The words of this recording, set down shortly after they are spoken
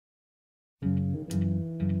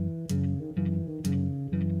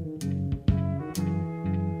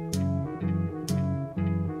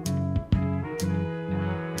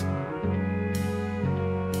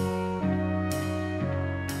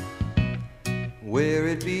where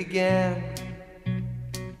it began.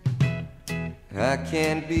 I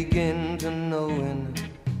can't begin to knowing,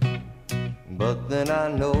 but then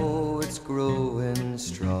I know it's growing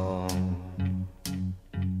strong.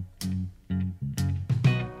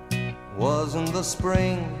 Wasn't the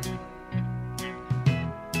spring,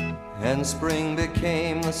 and spring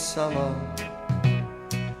became the summer.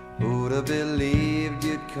 Who'd have believed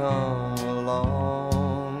you'd come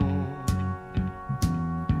along?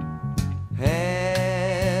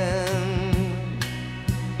 Hands,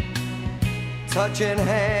 touching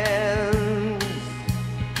hands,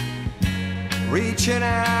 reaching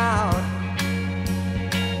out,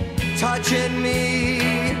 touching me,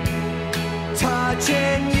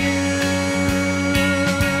 touching you.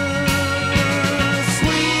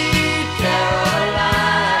 Sweet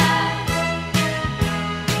Caroline,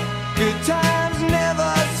 good times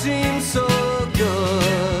never seem so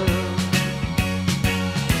good.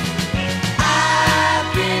 I've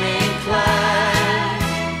been inclined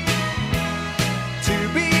to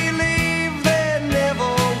believe there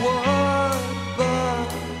never was, but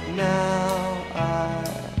now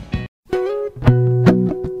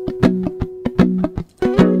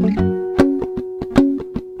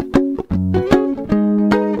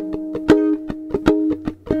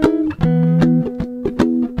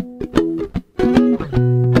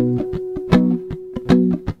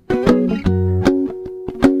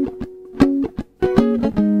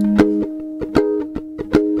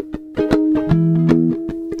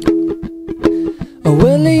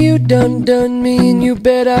well, you done me, and you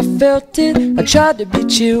bet I felt it. I tried to be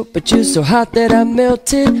chill, but you're so hot that I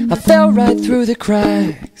melted. I fell right through the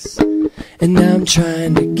cracks, and now I'm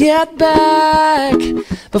trying to get back.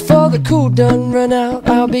 Before the cool done run out,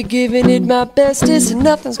 I'll be giving it my bestest, and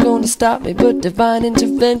nothing's gonna stop me but divine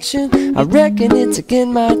intervention. I reckon it's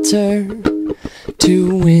again my turn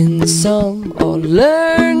to win some or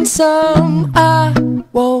learn some. I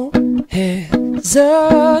won't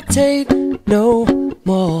hesitate no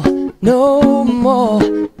more, no more.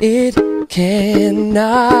 It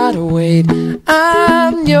cannot wait.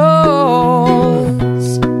 I'm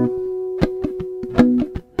yours.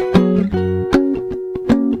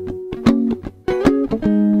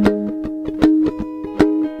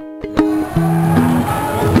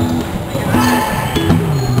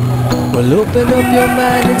 Well, open up your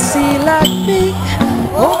mind and see like me.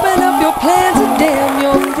 Open up your plans and damn,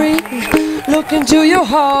 you're free. Look into your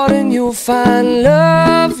heart and you'll find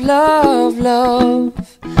love, love, love.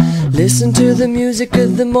 Listen to the music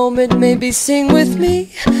of the moment, maybe sing with me.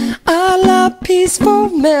 A la peaceful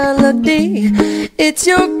melody. It's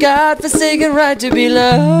your God-forsaken right to be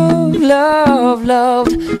loved, loved,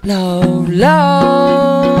 loved, loved,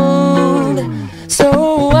 loved.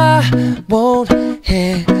 So I won't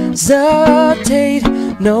hesitate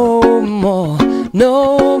no more,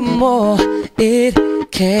 no more. It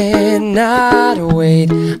cannot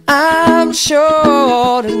wait. I'm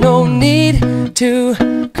sure there's no need to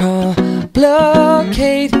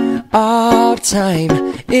complicate. Our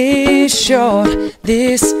time is short.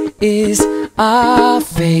 This is our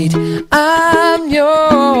fate. I'm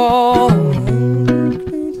yours.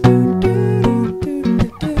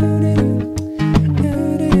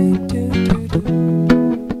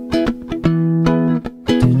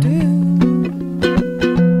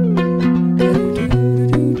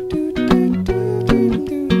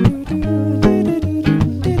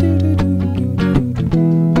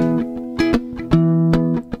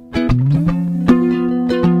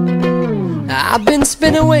 I've been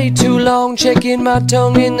spinning way too long, checking my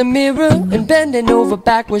tongue in the mirror and bending over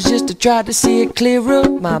backwards just to try to see it clearer.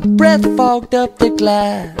 My breath fogged up the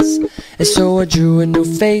glass, and so I drew a new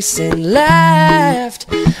face and laughed.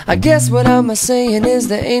 I guess what I'm saying is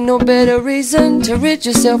there ain't no better reason to rid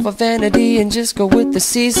yourself of vanity and just go with the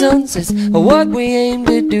seasons. It's what we aim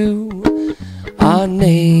to do. Our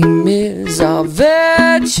name is our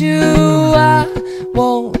virtue. I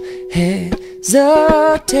won't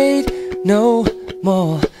hesitate no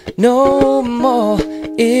more, no more.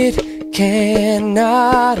 It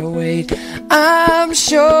cannot wait. I'm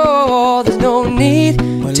sure there's no need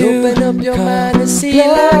to open up your mind and see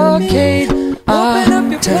like me. Open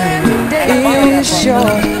up your plan today. It's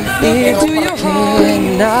short. It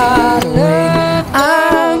cannot wait.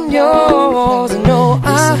 I'm yours. No,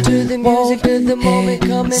 I won't hesitate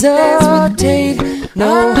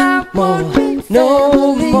no more,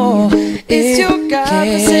 no more. It's your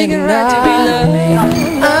God-forsaken right to be loved.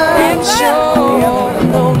 I'm sure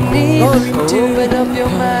no need to open up your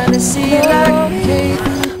mind and see like me.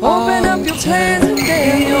 Open up your plans and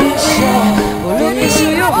then you'll show. Well, look into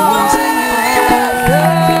your heart and you have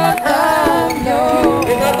love. I know.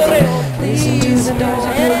 Listen to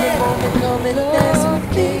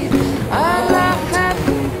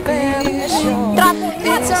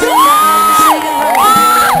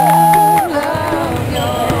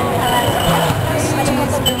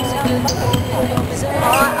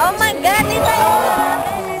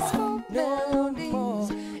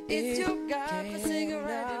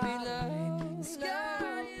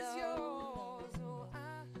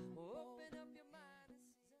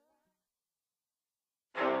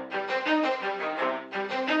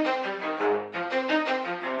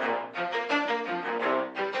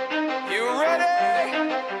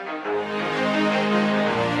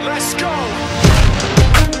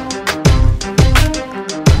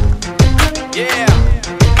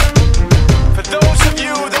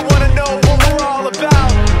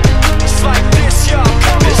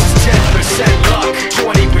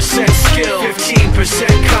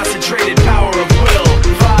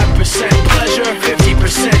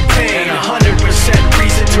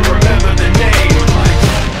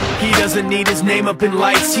doesn't need his name up in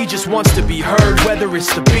lights. He just wants to be heard, whether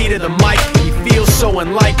it's the beat or the mic. He feels so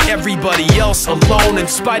unlike everybody else, alone, in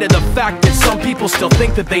spite of the fact that some people still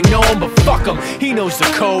think that they know him. But fuck him, he knows the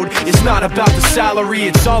code. It's not about the salary,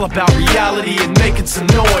 it's all about reality and making some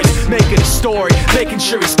noise, making a story, making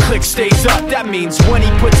sure his click stays up. That means when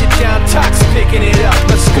he puts it down, Tox picking it up.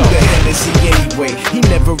 Let's go. Who the hell is he anyway? He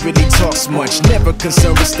never really talks much, never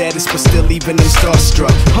concerned with status, but still even him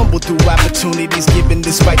starstruck. Humble through opportunities given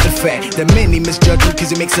despite the fact that many misjudge him cause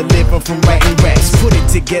he makes a living from writing raps. Put it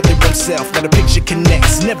together himself, now the picture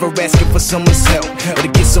connects. Never asking for someone's help or to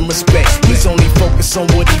get some respect. He's only focused on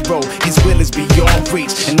what he wrote. His will is beyond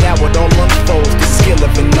reach, and now it all unfolds, the skill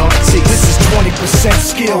of an artist. This is 20%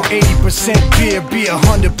 skill, 80% fear. Be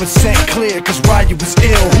 100% clear, cause Ryu was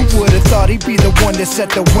ill. Who would've thought he'd be the one that set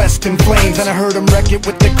the West in flames? And I heard him wreck it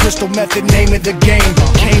with the crystal method, name of the game.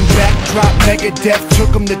 Came back, dropped Megadeth,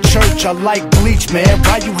 took him to church. I like Bleach, man.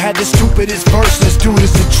 Ryu had the stupidest verse. This dude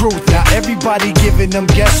is the truth. Now everybody giving them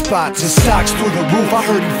guest spots and stocks through the roof. I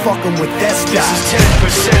heard he fucking with S. This is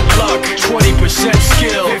 10% luck, 20%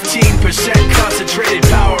 skill, 15% concentrated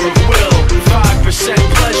power.